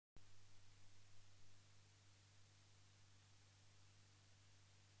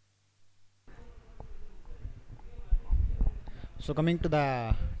So coming to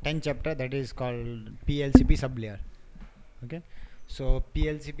the 10th chapter, that is called PLCP sublayer. Okay, so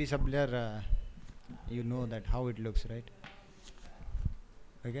PLCP sublayer, you know that how it looks, right?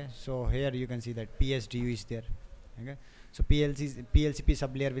 Okay, so here you can see that PSDU is there. Okay, so PLCP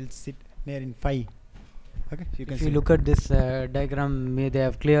sublayer will sit there in 5. Okay, so you can If you look at this diagram, they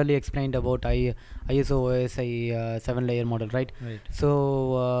have clearly explained about ISO OSI 7-layer model, right? Right.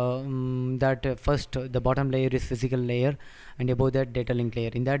 So that first the bottom layer is physical layer, and above that data link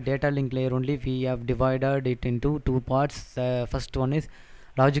layer. In that data link layer only we have divided it into two parts. First one is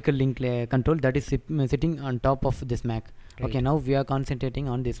logical link layer control, that is sitting on top of this MAC. Right. Okay, now we are concentrating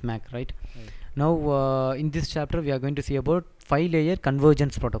on this MAC, right? Now in this chapter we are going to see about 5-layer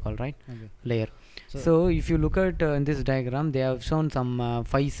convergence protocol, right? Okay. Layer. So if you look at in this diagram, they have shown some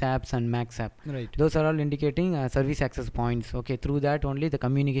 5 SAPs and MAC SAP. Right. Those are all indicating service access points. Okay, through that only the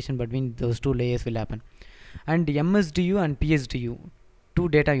communication between those two layers will happen. And MSDU and PSDU, two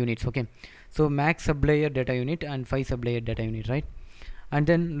data units. Okay, so MAC sublayer data unit and 5 sublayer data unit, right? And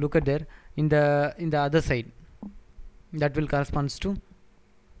then look at there in the other side, that will corresponds to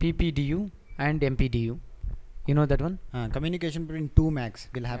PPDU and MPDU. You know that one? Communication between two MACs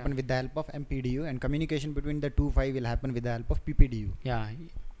will happen with the help of MPDU, and communication between the two 5 will happen with the help of PPDU. Yeah,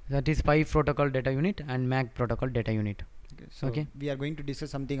 that is 5 protocol data unit and MAC protocol data unit. Okay, so we are going to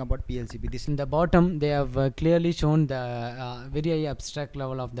discuss something about PLCP. This in the bottom they have clearly shown the very abstract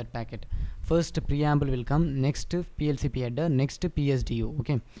level of that packet. First preamble will come, next PLCP header, next PSDU.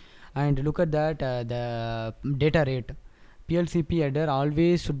 Okay, and look at that the data rate. PLCP header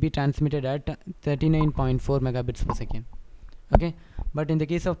always should be transmitted at 39.4 megabits per second. Okay, but in the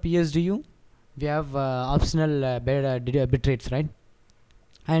case of PSDU we have optional bit rates, right?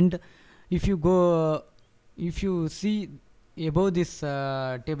 And if you go if you see above this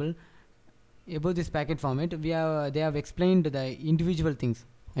table, above this packet format, they have explained the individual things.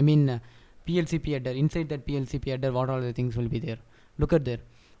 I mean PLCP header, inside that PLCP header what all the things will be there. Look at there,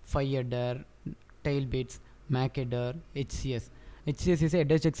 phi header, tail bits, MAC header, HCS. HCS is a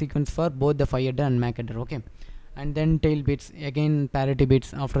header check sequence for both the phi header and MAC header. Okay, and then tail bits, again parity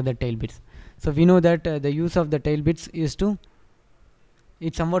bits after the tail bits. So we know that the use of the tail bits is to,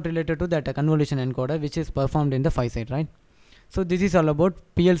 it's somewhat related to that convolution encoder which is performed in the phi side, right? So this is all about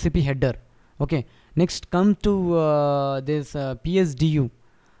PLCP header. Okay, next come to this PSDU,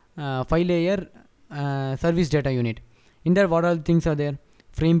 5-layer service data unit. In there what all things are there?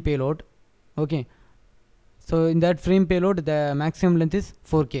 Frame payload. Okay, so in that frame payload the maximum length is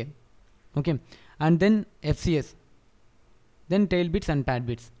 4K. Okay, and then FCS, then tail bits and pad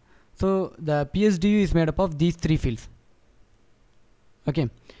bits. So the PSDU is made up of these 3 fields. Okay,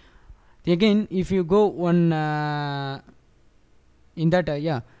 again if you go one in that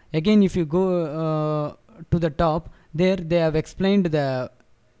again if you go to the top, there they have explained the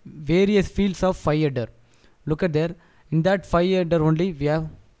various fields of phi header. Look at there, in that phi header only we have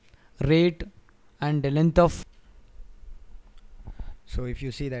rate and length of. So if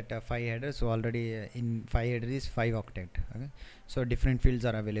you see that phi header, so already in phi header is 5 octet. Okay, so different fields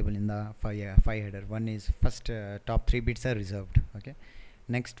are available in the phi header. One is first top 3 bits are reserved. Okay,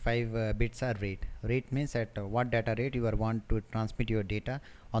 next 5 bits are rate. Rate means at what data rate you are want to transmit your data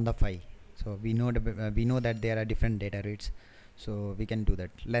on the phi. So we know that there are different data rates, so we can do that.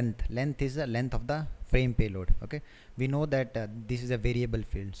 Length is the length of the frame payload. Okay, we know that this is a variable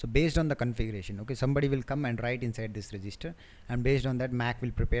field, so based on the configuration, okay, somebody will come and write inside this register, and based on that MAC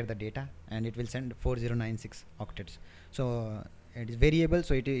will prepare the data and it will send 4096 octets. So it is variable,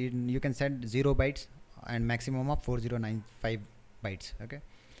 so you can send 0 bytes and maximum of 4095 bytes. Okay,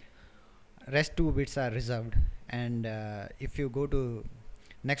 rest 2 bits are reserved, and if you go to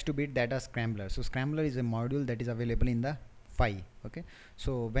next 2 bit, that are scrambler. So scrambler is a module that is available in the phi. Okay,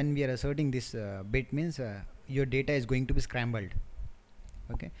 so when we are asserting this bit means your data is going to be scrambled.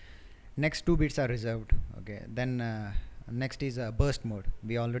 Okay, next 2 bits are reserved. Okay, then next is burst mode.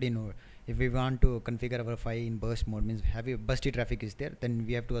 We already know if we want to configure our phi in burst mode, means heavy bursty traffic is there, then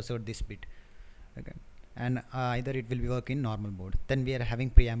we have to assert this bit. Okay, and either it will be work in normal mode. Then we are having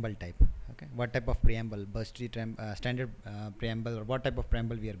preamble type. Okay, what type of preamble? Bursty standard preamble, or what type of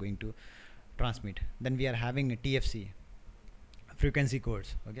preamble we are going to transmit. Then we are having a TFC, frequency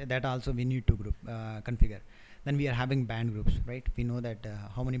codes. Okay, that also we need to group configure. Then we are having band groups, right? We know that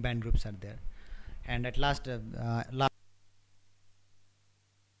how many band groups are there, and at last